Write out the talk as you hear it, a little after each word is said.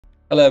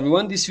Hello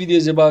everyone, this video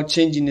is about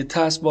changing the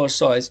taskbar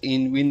size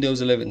in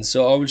Windows 11.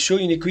 So I will show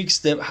you in a quick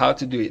step how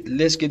to do it.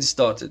 Let's get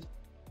started.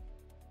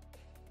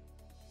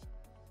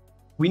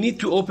 We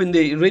need to open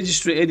the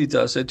registry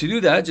editor. So to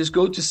do that, just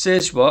go to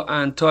search bar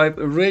and type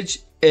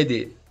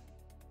regedit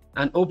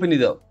and open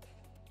it up.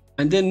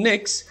 And then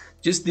next,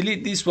 just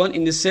delete this one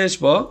in the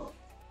search bar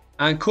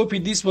and copy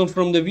this one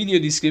from the video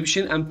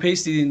description and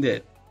paste it in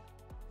there.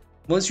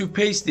 Once you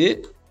paste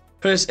it,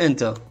 press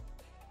enter.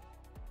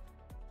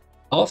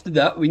 After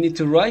that, we need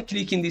to right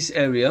click in this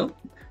area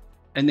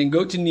and then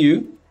go to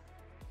new,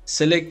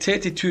 select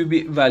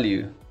 32-bit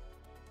value,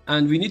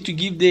 and we need to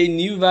give the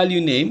new value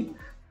name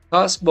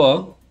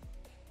TaskbarSi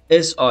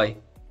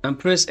and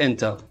press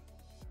enter.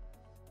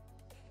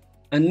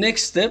 And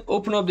next step,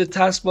 open up the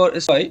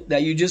TaskbarSi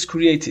that you just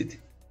created.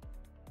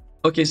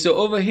 Okay, so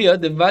over here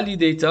the value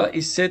data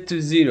is set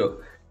to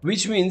 0,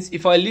 which means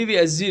if I leave it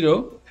as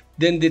 0,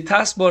 then the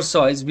taskbar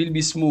size will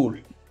be small.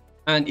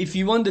 And if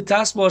you want the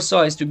taskbar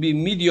size to be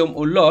medium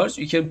or large,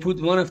 you can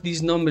put one of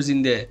these numbers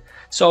in there.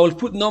 So I will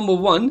put number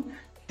 1.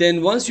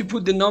 Then once you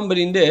put the number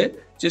in there,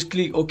 just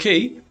click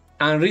OK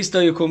and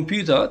restart your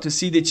computer to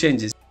see the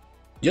changes.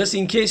 Just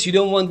in case you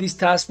don't want these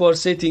taskbar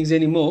settings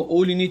anymore,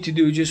 all you need to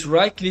do is just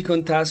right click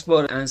on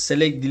taskbar and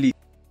select delete.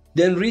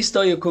 Then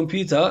restart your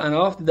computer, and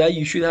after that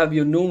you should have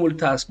your normal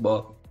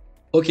taskbar.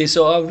 Okay,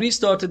 so I've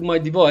restarted my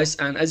device,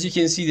 and as you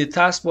can see, the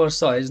taskbar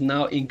size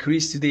now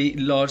increased to the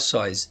large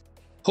size.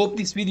 Hope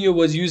this video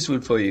was useful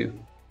for you.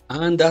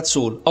 And that's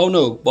all. Oh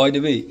no, by the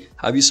way,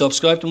 have you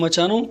subscribed to my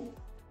channel?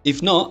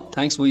 If not,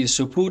 thanks for your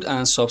support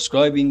and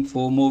subscribing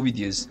for more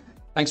videos.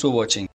 Thanks for watching.